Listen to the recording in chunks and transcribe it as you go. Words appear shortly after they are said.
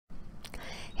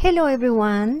Hello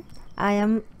everyone, I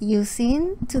am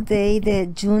using today the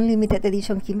June limited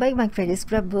edition kit by my Creative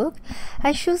Scrapbook.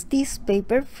 I chose this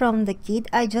paper from the kit.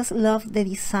 I just love the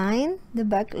design. The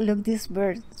back look this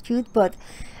very cute, but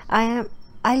I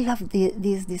love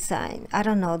this design. I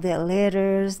don't know, the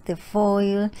letters, the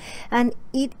foil, and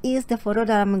it is the photo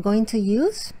that I'm going to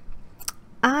use.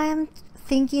 I'm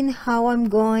thinking how I'm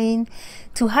going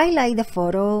to highlight the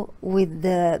photo with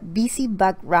the busy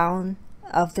background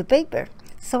of the paper.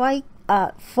 So I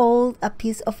fold a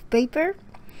piece of paper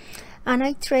and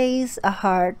I trace a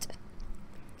heart.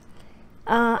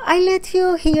 I let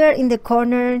you here in the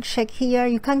corner check here.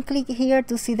 You can click here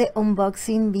to see the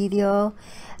unboxing video,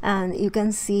 and you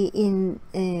can see in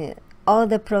all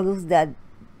the products that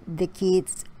the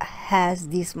kids has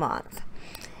this month.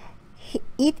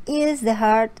 It is the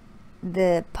heart,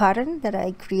 the pattern that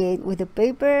I create with the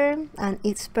paper, and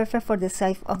it's perfect for the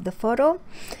size of the photo.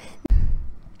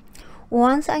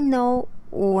 Once I know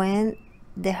when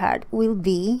the heart will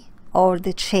be or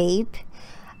the shape,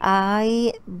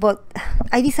 I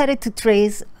decided to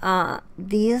trace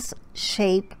this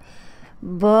shape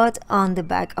but on the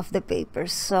back of the paper.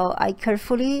 So I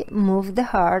carefully move the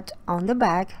heart on the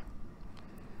back,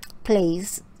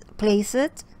 place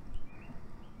it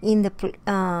in the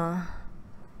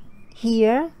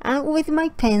here, and with my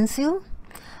pencil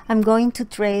I'm going to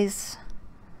trace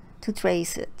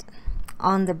it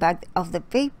on the back of the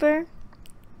paper.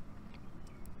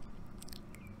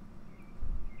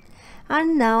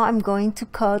 And now I'm going to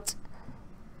cut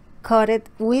it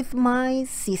with my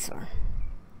scissor.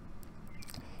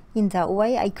 In that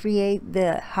way I create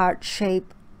the heart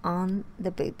shape on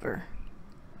the paper,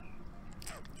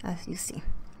 as you see.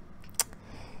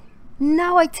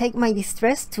 Now I take my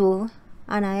distress tool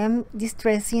and I am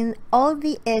distressing all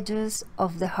the edges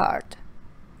of the heart.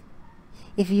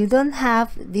 If you don't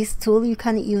have this tool, you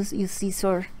can use your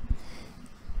scissor.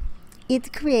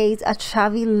 It creates a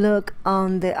shabby look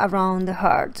on around the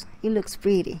heart. It looks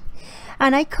pretty.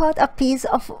 And I cut a piece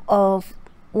of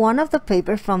one of the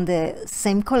paper from the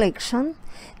same collection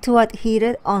to adhere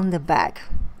it on the back.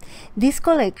 This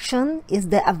collection is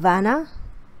the Havana.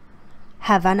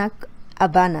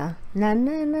 Na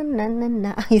na na na na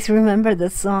na. I remember the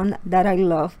song that I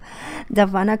love, the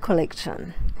Havana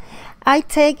collection. I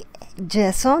take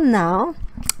gesso now,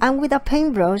 and with a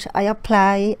paintbrush I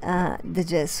apply the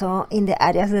gesso in the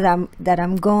areas that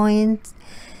I'm going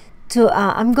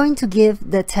to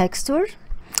give the texture.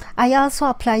 I also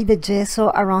apply the gesso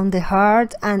around the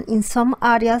heart and in some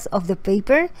areas of the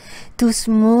paper to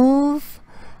smooth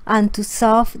and to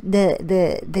soften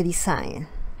the design.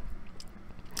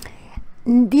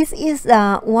 This is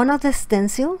one of the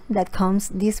stencils that comes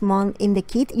this month in the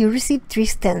kit. You receive 3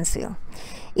 stencils.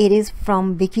 It is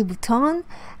from Vicky Boutin,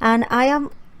 and I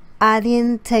am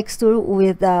adding texture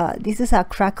with this is a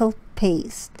crackle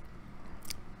paste,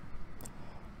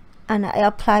 and I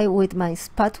apply with my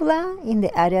spatula in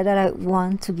the area that I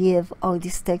want to give all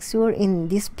this texture in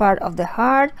this part of the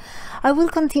heart. I will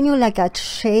continue like a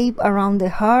shape around the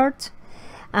heart,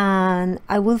 and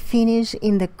I will finish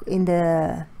in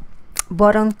the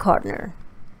bottom corner.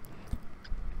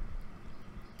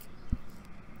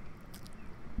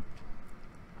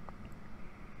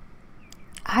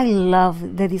 I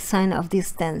love the design of this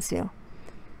stencil.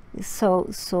 It's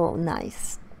so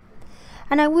nice.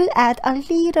 And I will add a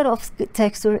little of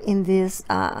texture in this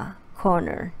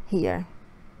corner here.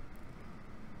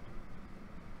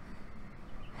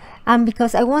 And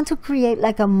because I want to create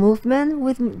like a movement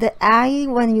with the eye,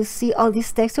 when you see all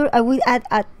this texture, I will add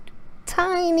a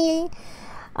tiny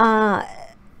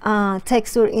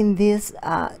texture in this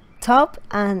top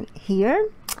and here,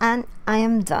 and I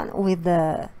am done with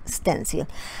the stencil.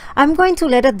 I'm going to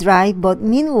let it dry, but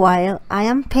meanwhile I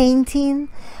am painting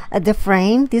the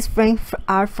frame. These frames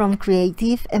are from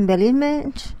Creative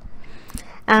Embellishments,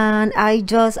 and I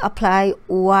just apply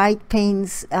white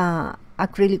paints,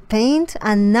 acrylic paint,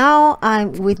 and now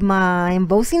I'm with my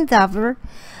embossing dabber.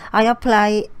 I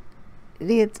apply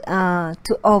it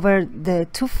to over the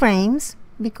 2 frames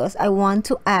because I want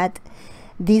to add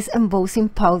this embossing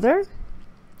powder.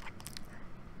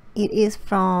 It is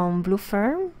from Blue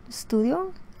Fern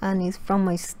Studio and it's from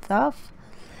my stuff.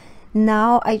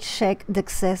 Now I check the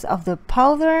excess of the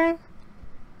powder,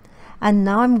 and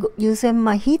now I'm using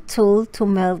my heat tool to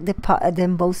melt the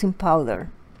embossing powder.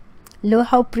 Look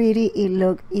how pretty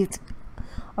it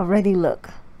already look.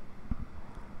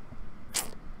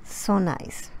 So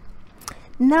nice.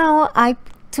 Now I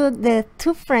took the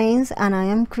 2 frames and I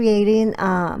am creating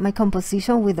my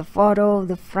composition with the photo of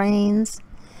the frames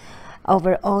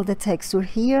over all the texture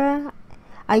here.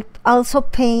 I also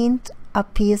paint a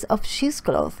piece of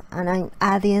cheesecloth, and I'm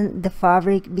adding the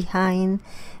fabric behind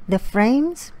the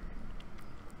frames.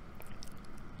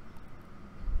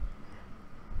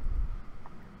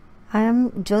 I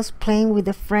am just playing with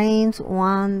the frames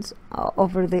one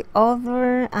over the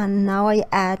other, and now I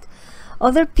add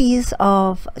other piece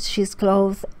of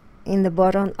cheesecloth in the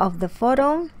bottom of the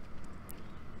photo.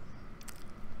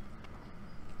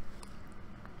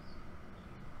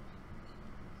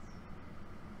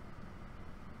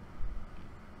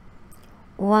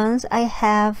 Once I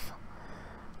have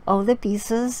all the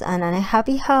pieces and I'm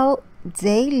happy how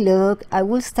they look, I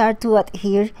will start to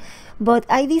adhere, but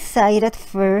I decided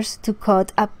first to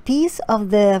cut a piece of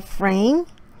the frame.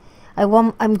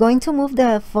 I'm going to move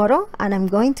the photo and I'm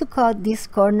going to cut this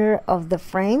corner of the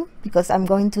frame because I'm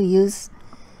going to use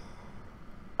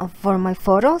for my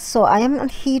photo. So I am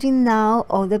adhering now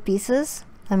all the pieces.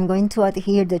 I'm going to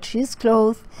adhere the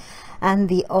cheesecloth and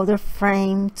the other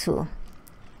frame too.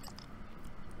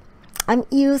 I'm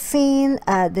using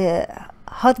the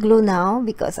hot glue now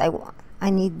because I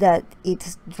need that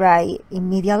it's dry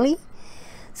immediately.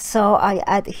 So I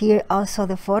add here also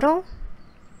the photo.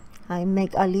 I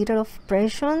make a little of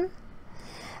pressure,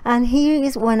 and here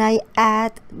is when I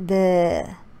add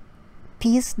the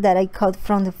piece that I cut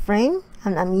from the frame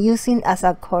and I'm using as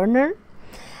a corner.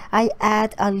 I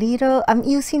add a little, I'm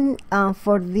using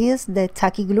for this the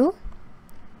tacky glue,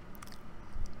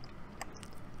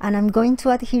 and I'm going to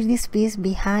adhere this piece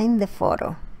behind the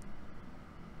photo.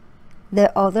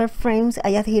 The other frames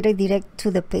I adhere direct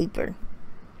to the paper.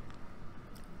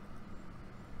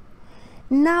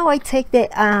 Now I take the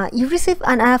you receive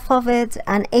an alphabet,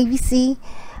 an ABC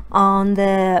on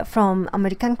the from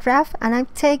American Craft, and I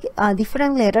take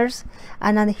different letters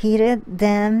and adhere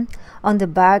them on the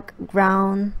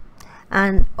background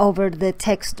and over the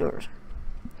texture.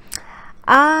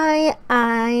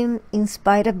 I'm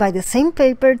inspired by the same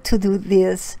paper to do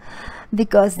this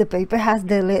because the paper has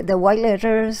the white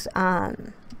letters,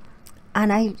 and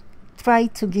I try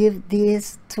to give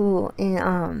this to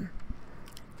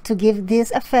give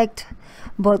this effect,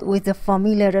 but with the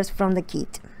foamy letters from the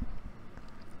kit.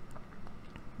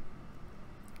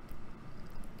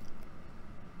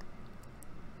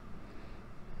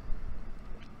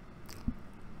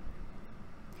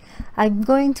 I'm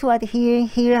going to adhere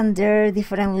here and there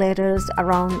different letters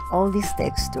around all this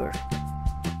texture.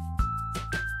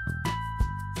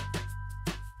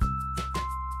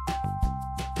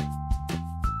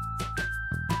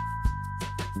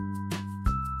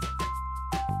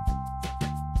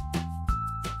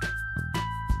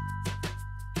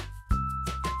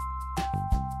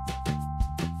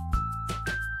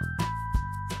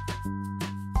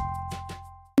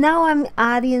 Now I'm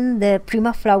adding the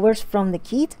Prima flowers from the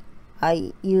kit.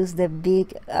 I use the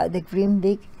big, the green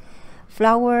big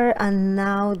flower, and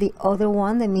now the other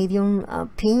one, the medium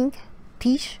pink,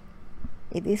 peach.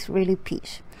 It is really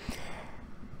peach.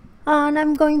 And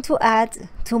I'm going to add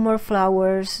 2 more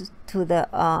flowers to the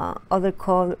other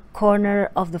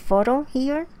corner of the photo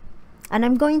here. And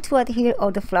I'm going to adhere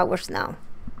all the flowers now.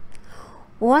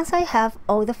 Once I have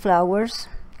all the flowers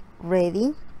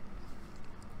ready,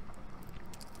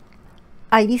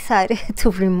 I decided to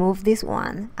remove this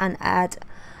one and add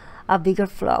a bigger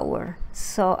flower.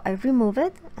 So I remove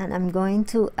it and I'm going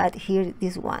to adhere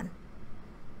this one.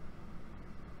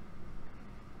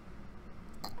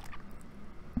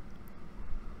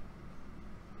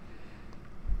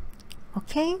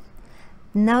 Okay,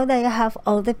 now that I have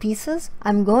all the pieces,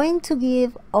 I'm going to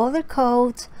give other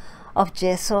coats of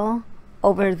gesso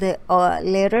over the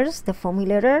letters, the foamy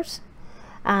letters.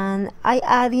 And I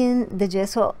add in the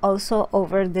gesso also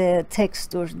over the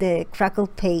texture, the crackle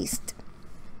paste.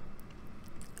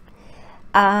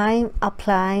 I'm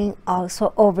applying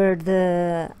also over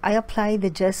the, I apply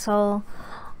the gesso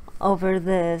over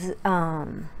the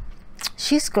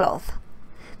cheesecloth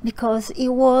because it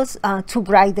was too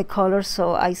bright the color,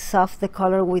 so I softened the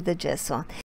color with the gesso.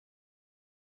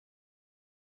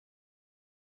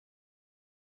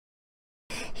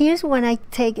 Here's when I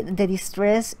take the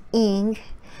distress ink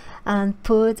and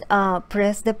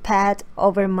press the pad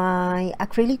over my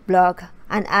acrylic block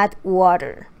and add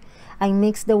water. I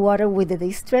mix the water with the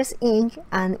distress ink,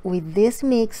 and with this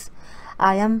mix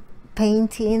I am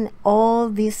painting all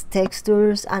these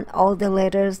textures and all the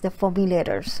letters, the foamy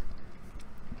letters.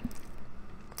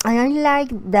 And I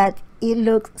like that it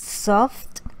looks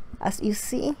soft, as you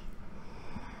see,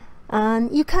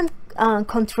 and you can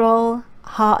control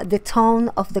the tone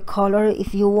of the color.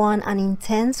 If you want an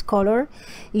intense color,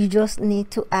 you just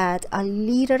need to add a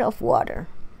little of water.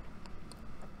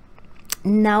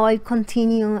 Now I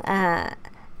continue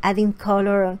adding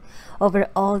color over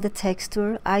all the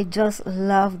texture. I just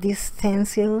love this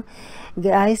stencil,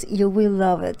 guys. You will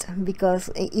love it because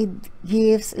it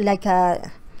gives like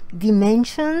a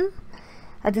dimension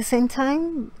at the same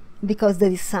time, because the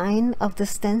design of the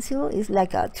stencil is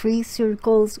like three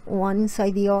circles, one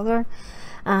inside the other,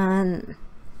 and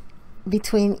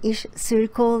between each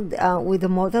circle with the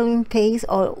modeling paste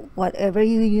or whatever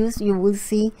you use, you will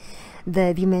see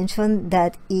the dimension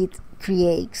that it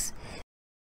creates.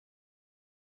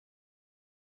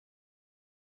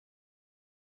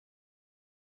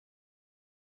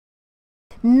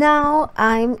 Now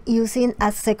I'm using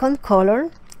a second color.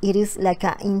 It is like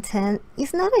a intense,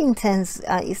 it's not an intense,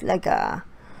 it's like a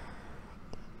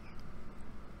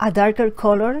darker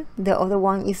color. The other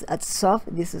one is a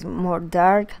soft, this is more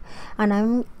dark, and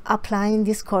I'm applying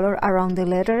this color around the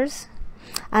letters.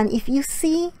 And if you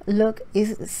see, look,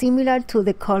 it's similar to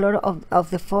the color of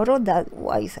the photo. That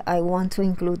why I want to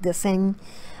include the same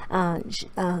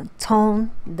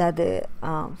tone that the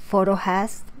photo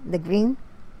has, the green.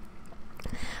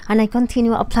 And I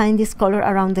continue applying this color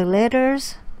around the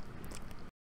letters.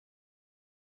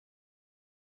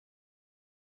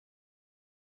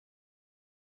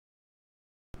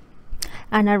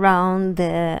 And around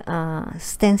the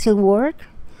stencil work,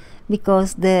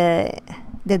 because the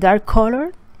dark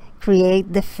color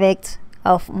create the effect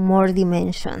of more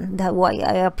dimension. That's why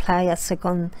I apply a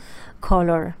second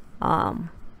color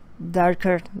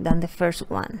darker than the first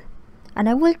one. And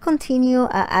I will continue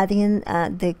adding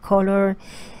the color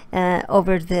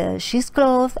over the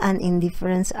cheesecloth and in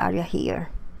different area here.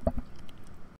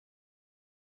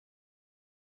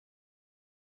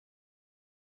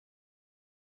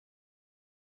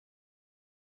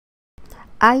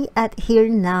 I add here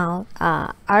now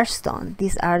art stone.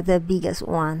 These are the biggest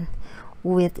one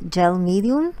with gel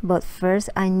medium, but first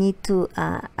I need to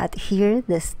adhere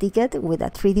the stick it with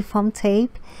a 3D foam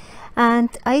tape,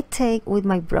 and I take with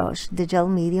my brush the gel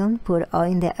medium, put all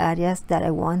in the areas that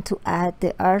I want to add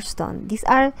the art stone. These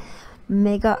are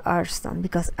mega art stone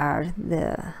because are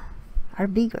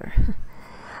bigger.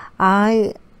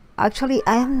 I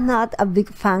am not a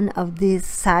big fan of this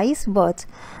size, but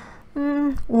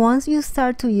once you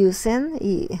start to using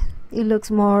it, it looks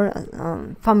more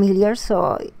familiar,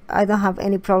 so I don't have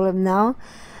any problem now.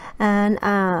 And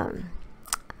I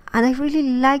really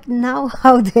like now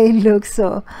how they look.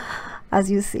 So as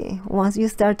you see, once you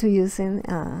start to using,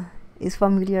 it's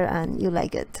familiar and you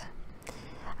like it.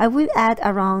 I will add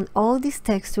around all these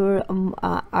texture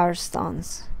art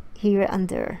stones here and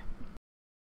there.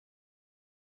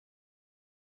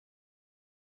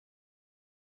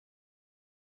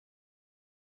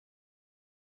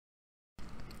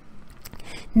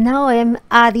 Now I'm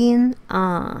adding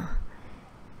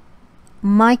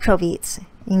micro beads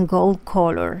in gold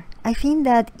color. I think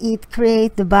that it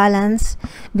creates the balance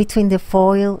between the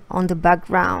foil on the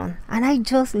background, and I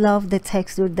just love the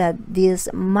texture that these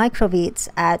micro beads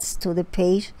adds to the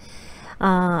page.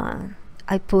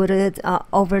 I put it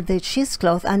over the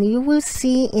cheesecloth, and you will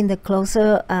see in the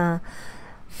closer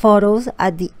photos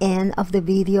at the end of the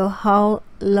video how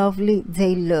lovely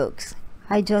they look.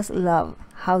 I just love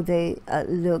how they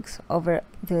looks over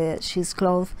the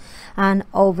cheesecloth and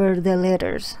over the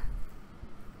letters.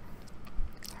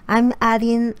 I'm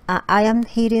adding, I am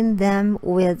hitting them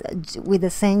with the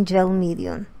same gel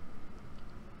medium.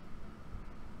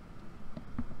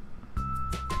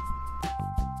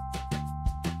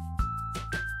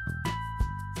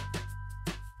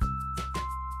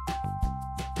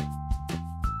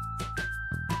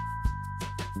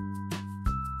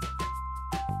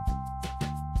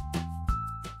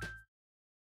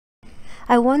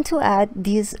 I want to add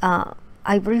this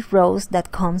ivory rose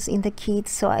that comes in the kit,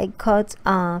 so I cut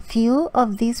a few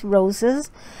of these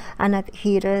roses and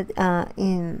adhered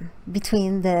in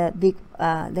between the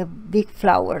big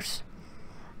flowers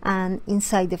and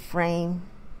inside the frame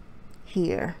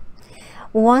here.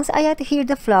 Once I adhere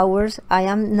the flowers, I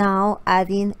am now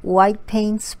adding white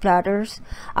paint splatters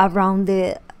around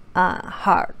the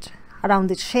heart, around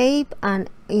the shape, and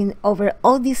in over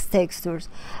all these textures.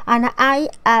 And I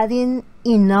adding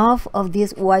enough of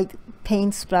this white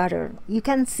paint splatter. You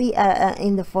can see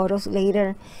in the photos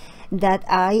later that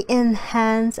I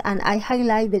enhance and I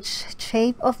highlight the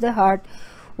shape of the heart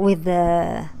with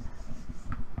the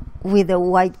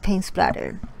white paint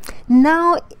splatter.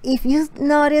 Now if you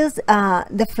notice,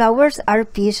 the flowers are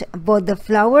peach, but the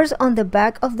flowers on the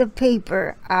back of the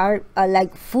paper are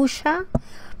like fuchsia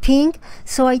pink.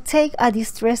 So I take a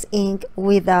distress ink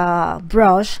with a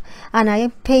brush and I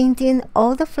am painting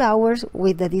all the flowers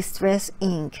with the distress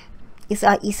ink is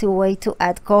an easy way to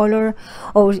add color.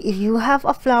 Or if you have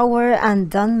a flower and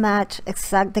don't match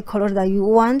exact the color that you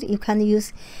want, you can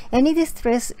use any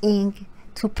distress ink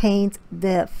to paint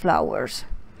the flowers.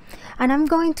 And I'm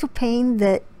going to paint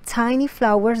the tiny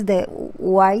flowers, the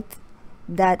white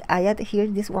that I add here,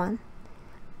 this one,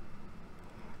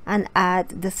 and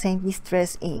add the same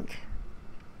distress ink.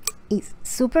 It's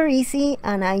super easy,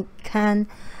 and I can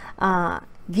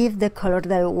give the color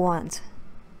that I want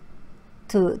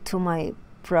to my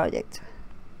project.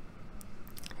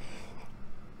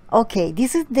 Okay,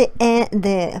 this is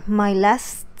my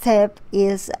last step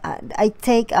is I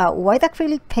take a white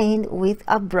acrylic paint with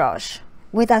a brush,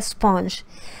 with a sponge,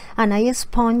 and I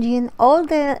sponging all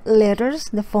the letters,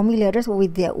 the foamy letters,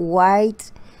 with the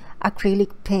white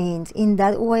acrylic paint. In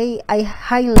that way I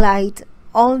highlight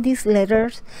all these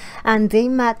letters and they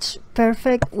match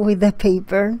perfect with the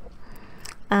paper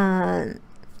and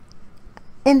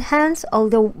enhance all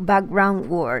the background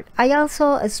work. I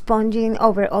also sponging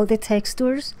over all the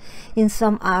textures in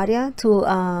some area to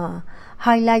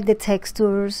highlight the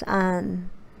textures and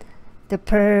the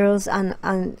pearls, and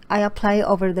I apply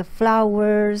over the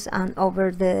flowers and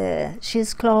over the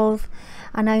cheesecloth,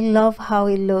 and I love how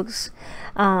it looks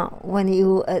when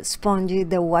you sponge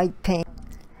the white paint.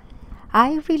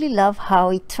 I really love how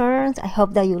it turns. I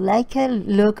hope that you like it.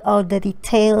 Look all the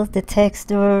details, the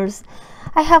textures.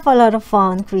 I have a lot of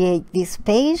fun create this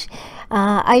page.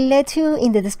 I let you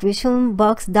in the description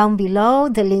box down below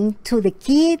the link to the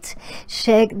kit.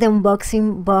 Check the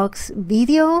unboxing box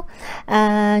video,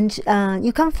 and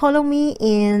you can follow me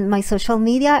in my social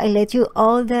media. I let you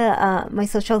all the my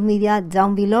social media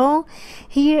down below.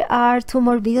 Here are 2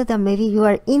 more videos that maybe you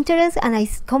are interested, and I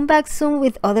come back soon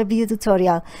with other video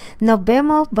tutorial. Nos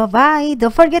vemos, bye bye.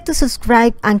 Don't forget to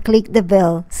subscribe and click the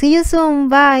bell. See you soon,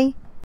 bye.